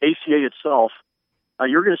 But ACA itself,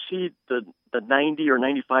 you're going to see the 90 or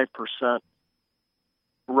 95%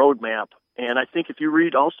 roadmap. And I think if you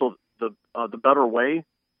read also the Better Way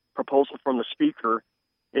proposal from the speaker,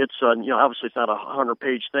 it's obviously it's not a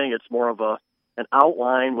 100-page thing. It's more of an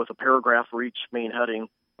outline with a paragraph for each main heading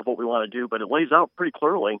of what we want to do. But it lays out pretty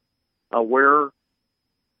clearly where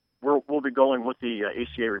we'll be going with the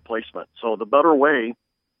ACA replacement. So the Better Way,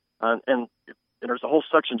 and there's a whole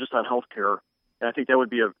section just on healthcare. And I think that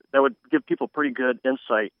would give people pretty good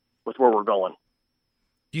insight with where we're going.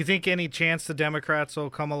 Do you think any chance the Democrats will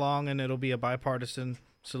come along and it'll be a bipartisan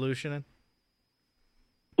solution?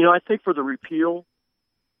 I think for the repeal,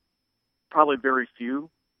 probably very few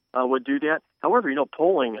would do that. However,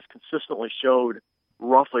 polling has consistently showed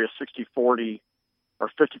roughly a 60-40 or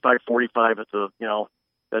 55-45 at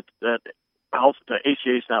that the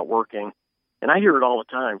ACA is not working. And I hear it all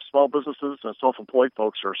the time. Small businesses and self-employed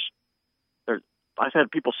folks I've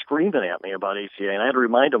had people screaming at me about ACA, and I had to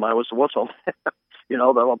remind them I was what's on, that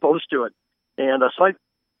I'm opposed to it. And so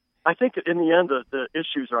I think in the end the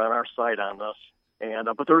issues are on our side on this. And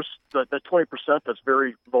but there's the 20% that's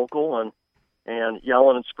very vocal and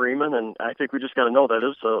yelling and screaming, and I think we just got to know that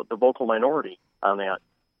is the vocal minority on that.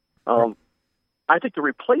 I think the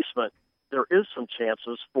replacement, there is some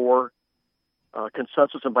chances for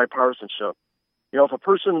consensus and bipartisanship.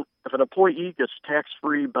 If an employee gets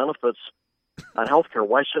tax-free benefits on healthcare,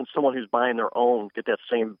 why shouldn't someone who's buying their own get that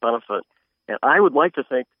same benefit? And I would like to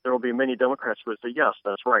think there will be many Democrats who would say, yes,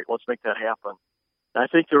 that's right, let's make that happen. And I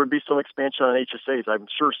think there would be some expansion on HSAs. I'm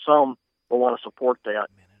sure some will want to support that.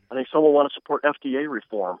 I think some will want to support FDA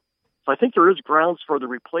reform. So I think there is grounds for the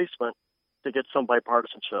replacement to get some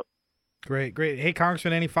bipartisanship. Great. Hey,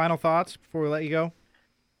 Congressman, any final thoughts before we let you go?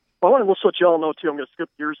 Well, I want to let you all know, too, I'm going to skip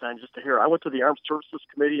gears on just to hear. I went to the Armed Services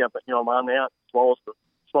Committee. I'm on that, as well as the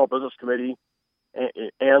Small Business Committee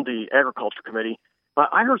and the Agriculture Committee. But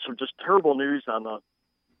I heard some just terrible news on the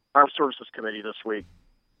Armed Services Committee this week.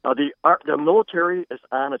 The military is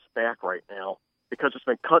on its back right now because it's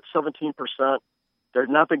been cut 17%. They've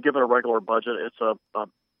not been given a regular budget. It's a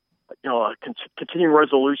continuing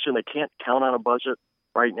resolution. They can't count on a budget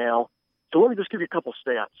right now. So let me just give you a couple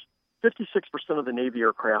stats. 56% of the Navy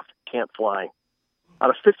aircraft can't fly. Out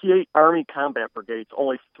of 58 Army combat brigades,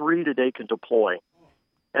 only 3 today can deploy.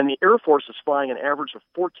 And the Air Force is flying an average of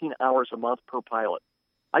 14 hours a month per pilot.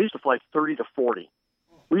 I used to fly 30 to 40.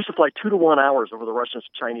 We used to fly 2 to 1 hours over the Russians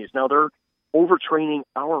and Chinese. Now they're overtraining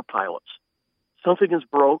our pilots. Something is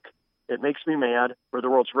broke. It makes me mad. We're the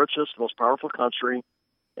world's richest, most powerful country,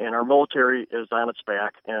 and our military is on its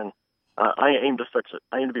back. And I aim to fix it.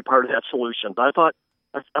 I aim to be part of that solution. But I thought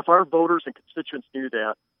if our voters and constituents knew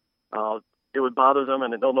that, it would bother them,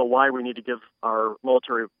 and they'll know why we need to give our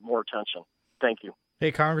military more attention. Thank you.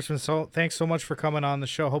 Hey, Congressman, thanks so much for coming on the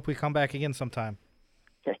show. Hope we come back again sometime.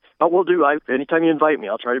 Okay. We'll do. Anytime you invite me,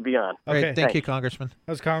 I'll try to be on. Okay. Great. Thank you, Congressman.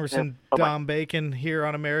 That was Congressman Dom Bacon here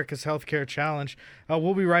on America's Healthcare Challenge.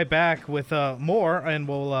 We'll be right back with more, and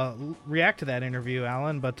we'll react to that interview,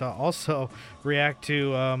 Alan, but also react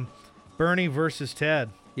to Bernie versus Ted.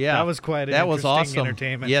 Yeah. That was quite an interesting awesome.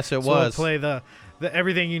 Entertainment. Yes, it so was. We'll play the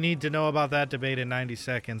everything you need to know about that debate in 90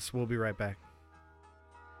 seconds. We'll be right back.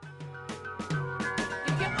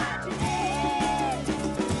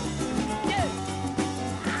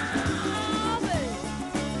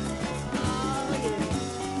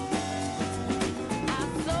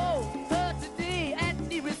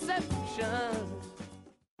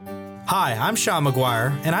 Hi, I'm Sean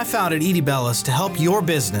McGuire, and I founded Edie Bellis to help your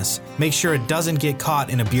business make sure it doesn't get caught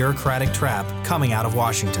in a bureaucratic trap coming out of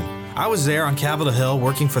Washington. I was there on Capitol Hill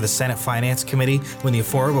working for the Senate Finance Committee when the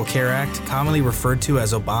Affordable Care Act, commonly referred to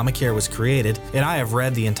as Obamacare, was created, and I have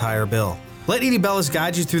read the entire bill. Let Edie Bellis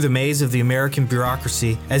guide you through the maze of the American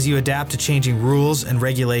bureaucracy as you adapt to changing rules and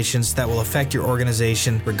regulations that will affect your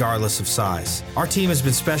organization regardless of size. Our team has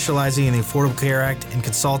been specializing in the Affordable Care Act and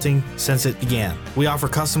consulting since it began. We offer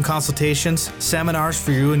custom consultations, seminars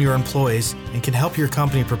for you and your employees, and can help your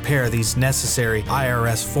company prepare these necessary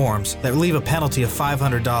IRS forms that leave a penalty of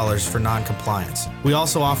 $500 for non-compliance. We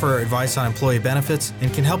also offer advice on employee benefits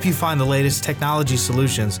and can help you find the latest technology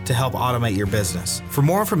solutions to help automate your business. For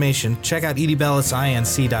more information, check out out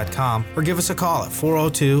edbellisinc.com or give us a call at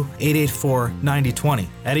 402-884-9020.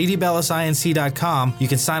 At edbellisinc.com, you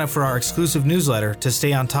can sign up for our exclusive newsletter to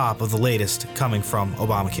stay on top of the latest coming from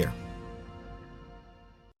Obamacare.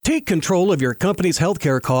 Take control of your company's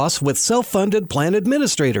healthcare costs with self-funded plan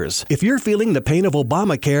administrators. If you're feeling the pain of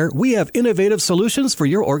Obamacare, we have innovative solutions for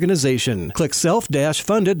your organization. Click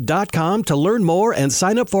self-funded.com to learn more and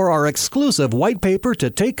sign up for our exclusive white paper to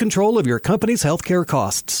take control of your company's healthcare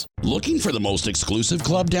costs. Looking for the most exclusive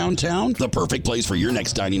club downtown? The perfect place for your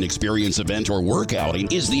next dining experience, event, or work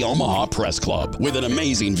outing is the Omaha Press Club. With an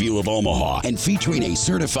amazing view of Omaha and featuring a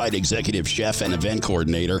certified executive chef and event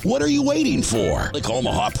coordinator, what are you waiting for? Click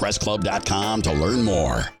OmahaPressClub.com to learn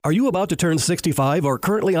more. Are you about to turn 65 or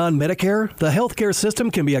currently on Medicare? The healthcare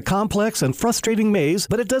system can be a complex and frustrating maze,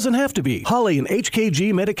 but it doesn't have to be. Holly and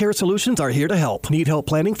HKG Medicare Solutions are here to help. Need help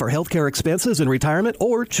planning for healthcare expenses in retirement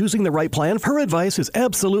or choosing the right plan? Her advice is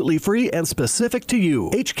absolutely free and specific to you.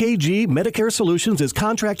 HKG Medicare Solutions is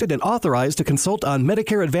contracted and authorized to consult on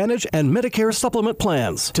Medicare Advantage and Medicare Supplement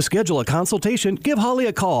plans. To schedule a consultation, give Holly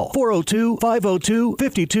a call.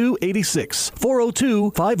 402-502-5286.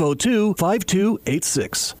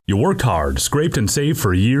 402-502-5286. You worked hard, scraped and saved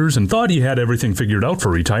for years, and thought you had everything figured out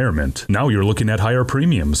for retirement. Now you're looking at higher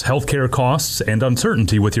premiums, healthcare costs, and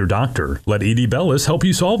uncertainty with your doctor. Let Edie Bellis help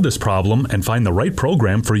you solve this problem and find the right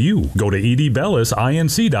program for you. Go to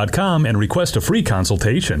edbellisinc.com and request a free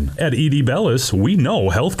consultation. At Edie Bellis, we know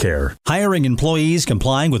healthcare. Hiring employees,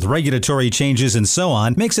 complying with regulatory changes, and so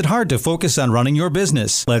on makes it hard to focus on running your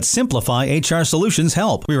business. Let Simplify HR Solutions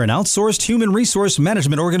help. We're an outsourced human resource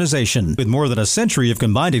management organization with more than a century of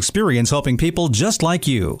combined experience helping people just like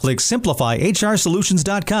you. Click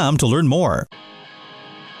SimplifyHRSolutions.com to learn more.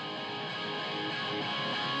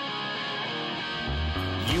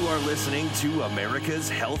 You are listening to America's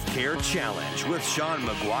Healthcare Challenge with Sean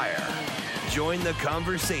McGuire. Join the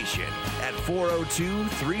conversation at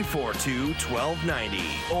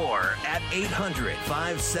 402-342-1290 or at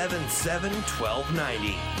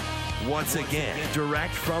 800-577-1290. Once again,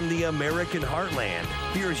 direct from the American heartland,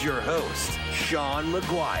 here's your host, Sean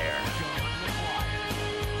McGuire.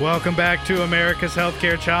 Welcome back to America's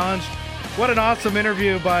Healthcare Challenge. What an awesome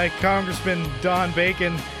interview by Congressman Don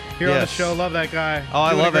Bacon here on the show. Love that guy. Oh,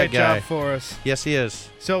 I love that guy. Doing a great job for us. Yes, he is.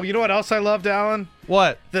 So, you know what else I loved, Alan?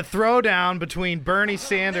 What? The throwdown between Bernie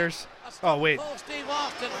Sanders. Oh, wait. Steve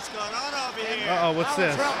Austin. What's going on over here? Uh-oh, what's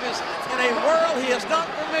this? Trump is in a world he is not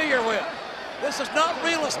familiar with. This is not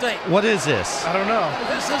real estate. What is this? I don't know.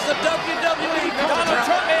 This is the WWE. Donald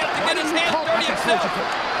Trump may have to get his hands dirty himself. He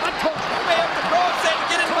may have to go upset and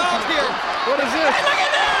get involved here. What is this? Hey, look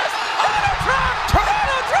at this! Donald Trump!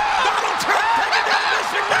 Donald Trump! Donald Trump taking down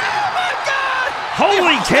Vince McMahon! Oh, my God!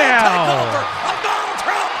 Holy cow! Takeover of Donald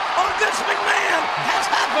Trump on Vince McMahon has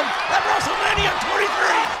happened at WrestleMania 23.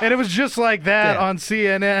 And it was just like that on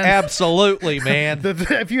CNN. Absolutely, man.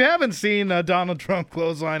 If you haven't seen Donald Trump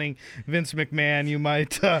clotheslining Vince McMahon, you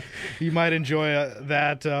might enjoy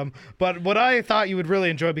that. But what I thought you would really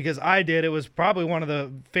enjoy, because I did, it was probably one of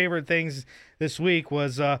the favorite things this week,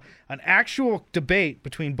 was an actual debate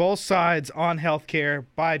between both sides on healthcare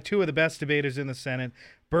by two of the best debaters in the Senate,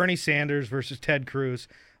 Bernie Sanders versus Ted Cruz.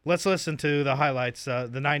 Let's listen to the highlights, the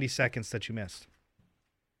 90 seconds that you missed.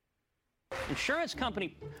 Insurance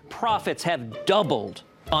company profits have doubled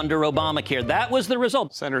under Obamacare. That was the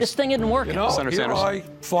result. This thing isn't working. You know, here I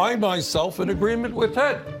find myself in agreement with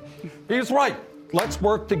Ted. He's right. Let's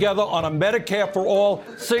work together on a Medicare for all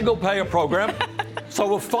single-payer program.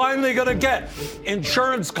 So we're finally going to get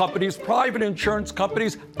insurance companies, private insurance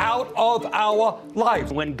companies, out of our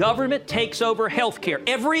lives. When government takes over healthcare,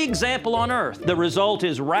 every example on earth, the result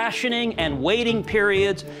is rationing and waiting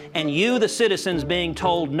periods, and you, the citizens, being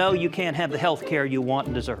told, no, you can't have the healthcare you want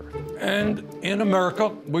and deserve. And in America,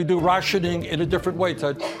 we do rationing in a different way,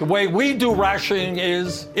 Ted. The way we do rationing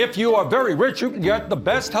is, if you are very rich, you can get the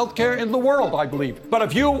best healthcare in the world, I believe. But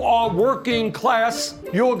if you are working class,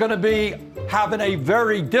 you're going to be having a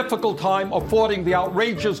very difficult time affording the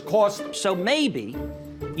outrageous cost. So maybe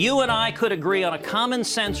you and I could agree on a common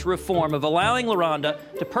sense reform of allowing LaRonda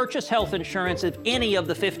to purchase health insurance in any of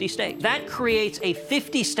the 50 states. That creates a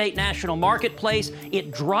 50-state national marketplace. It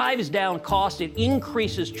drives down costs. It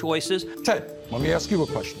increases choices. Ted, let me ask you a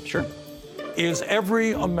question. Sure. Is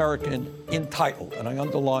every American entitled, and I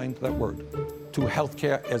underlined that word, to health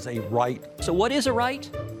care as a right? So what is a right?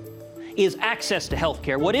 Is access to health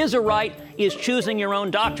care. What is a right is choosing your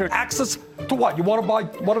own doctor. Access to what? You want to buy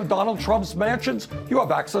one of Donald Trump's mansions? You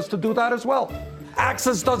have access to do that as well.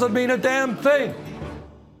 Access doesn't mean a damn thing.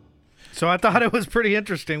 So I thought it was pretty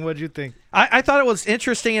interesting. What did you think? I thought it was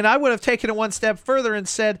interesting, and I would have taken it one step further and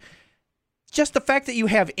said, Just the fact that you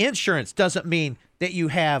have insurance doesn't mean that you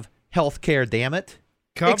have health care, damn it.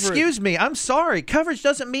 Excuse me, I'm sorry. Coverage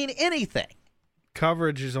doesn't mean anything.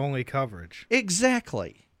 Coverage is only coverage.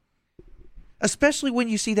 Exactly. Especially when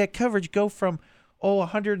you see that coverage go from,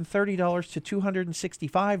 $130 to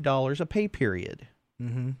 $265 a pay period.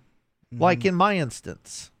 Mm-hmm. Like in my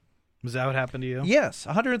instance. Was that what happened to you? Yes,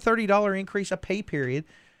 $130 increase a pay period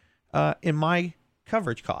in my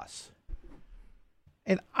coverage costs.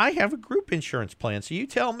 And I have a group insurance plan, so you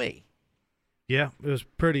tell me. Yeah, it was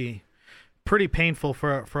pretty painful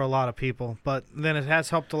for a lot of people, but then it has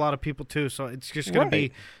helped a lot of people too, so it's just going to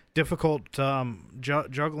be difficult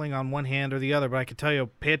juggling on one hand or the other. But I can tell you,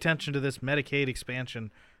 pay attention to this Medicaid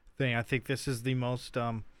expansion thing. I think this is the most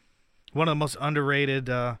one of the most underrated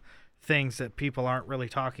things that people aren't really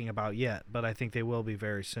talking about yet, but I think they will be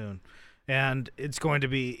very soon. And it's going to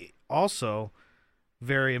be also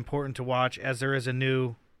very important to watch, as there is a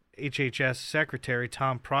new HHS secretary.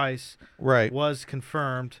 Tom Price was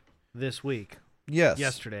confirmed this week. Yes.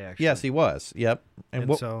 Yesterday, actually. Yes, he was. Yep.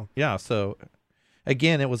 So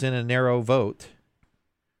again, it was in a narrow vote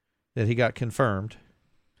that he got confirmed.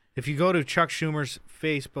 If you go to Chuck Schumer's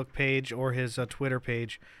Facebook page or his Twitter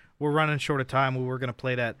page, we're running short of time. We were going to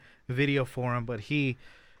play that video for him, but he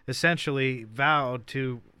essentially vowed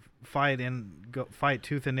to fight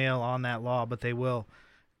tooth and nail on that law, but they will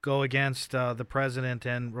go against the president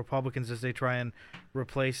and Republicans as they try and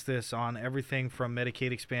replace this on everything from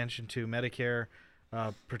Medicaid expansion to Medicare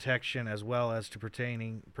protection, as well as to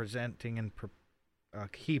presenting and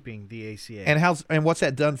keeping the ACA. And what's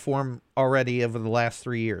that done for them already over the last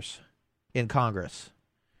 3 years in Congress?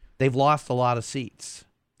 They've lost a lot of seats.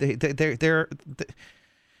 They're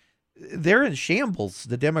in shambles,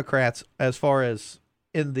 the Democrats, as far as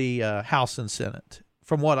in the House and Senate.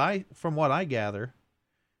 From what I gather,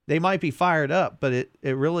 they might be fired up, but it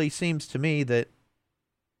really seems to me that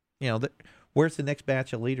where's the next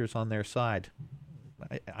batch of leaders on their side?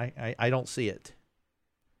 I don't see it.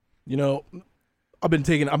 I'm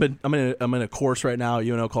in a course right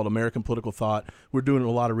now, called American Political Thought. We're doing a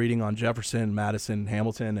lot of reading on Jefferson, Madison,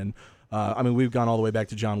 Hamilton, and we've gone all the way back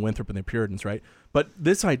to John Winthrop and the Puritans, right? But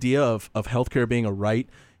this idea of healthcare being a right,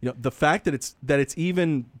 the fact that it's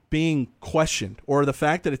even being questioned, or the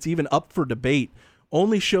fact that it's even up for debate,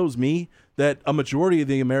 only shows me that a majority of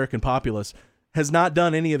the American populace has not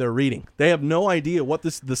done any of their reading. They have no idea what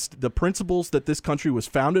the principles that this country was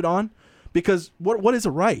founded on. Because what is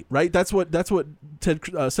a right, right? That's what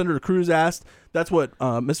Senator Cruz asked. That's what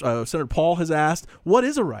Senator Paul has asked. What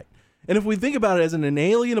is a right? And if we think about it as an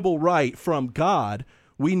inalienable right from God,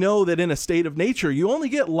 we know that in a state of nature, you only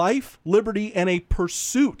get life, liberty, and a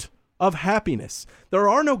pursuit of happiness. There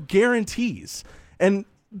are no guarantees. And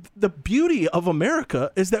the beauty of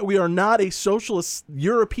America is that we are not a socialist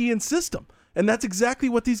European system. And that's exactly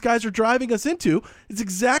what these guys are driving us into. It's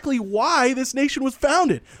exactly why this nation was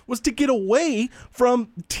founded, was to get away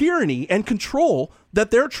from tyranny and control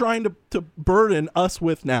that they're trying to burden us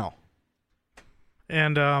with now.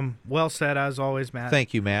 And well said, as always, Matt.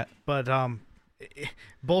 Thank you, Matt. But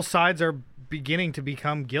both sides are beginning to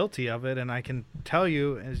become guilty of it, and I can tell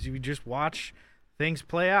you, as you just watch things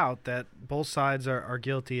play out, that both sides are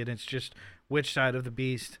guilty, and it's just which side of the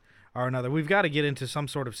beast or another. We've got to get into some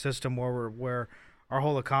sort of system where our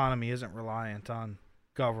whole economy isn't reliant on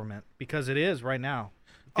government, because it is right now.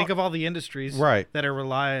 Think of all the industries that are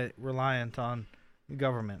reliant on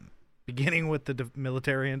government, beginning with the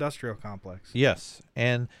military-industrial complex. Yes,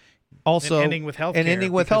 and also ending with healthcare. And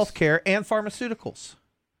ending with healthcare and pharmaceuticals.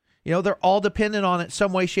 They're all dependent on it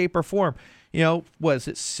some way, shape, or form. What is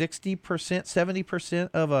it, 60%, 70%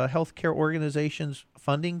 of a healthcare organization's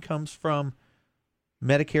funding comes from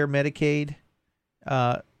Medicare, Medicaid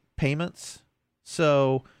payments.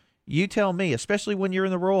 So you tell me, especially when you're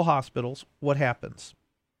in the rural hospitals, what happens?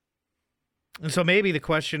 And so maybe the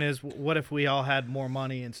question is, what if we all had more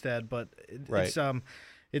money instead? But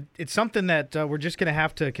it's something that we're just going to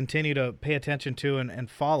have to continue to pay attention to and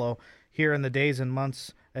follow here in the days and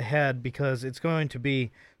months ahead, because it's going to be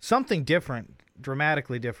something different,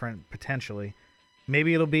 dramatically different, potentially.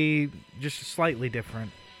 Maybe it'll be just slightly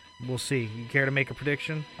different. We'll see. You care to make a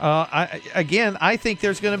prediction? I think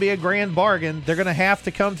there's going to be a grand bargain. They're going to have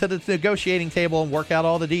to come to the negotiating table and work out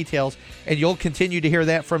all the details, and you'll continue to hear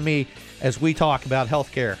that from me as we talk about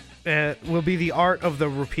health care. It will be the art of the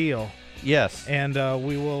repeal. Yes. And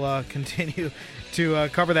we will continue to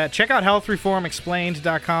cover that. Check out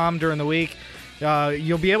healthreformexplained.com during the week.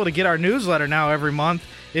 You'll be able to get our newsletter now every month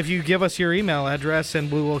if you give us your email address,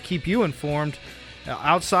 and we will keep you informed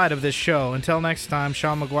outside of this show. Until next time,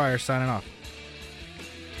 Sean McGuire signing off.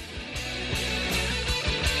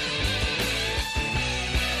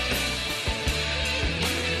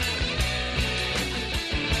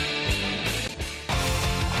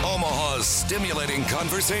 a stimulating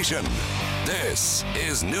conversation. This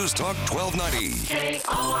is News Talk 1290.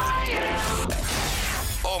 KOIL.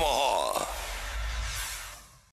 Omaha.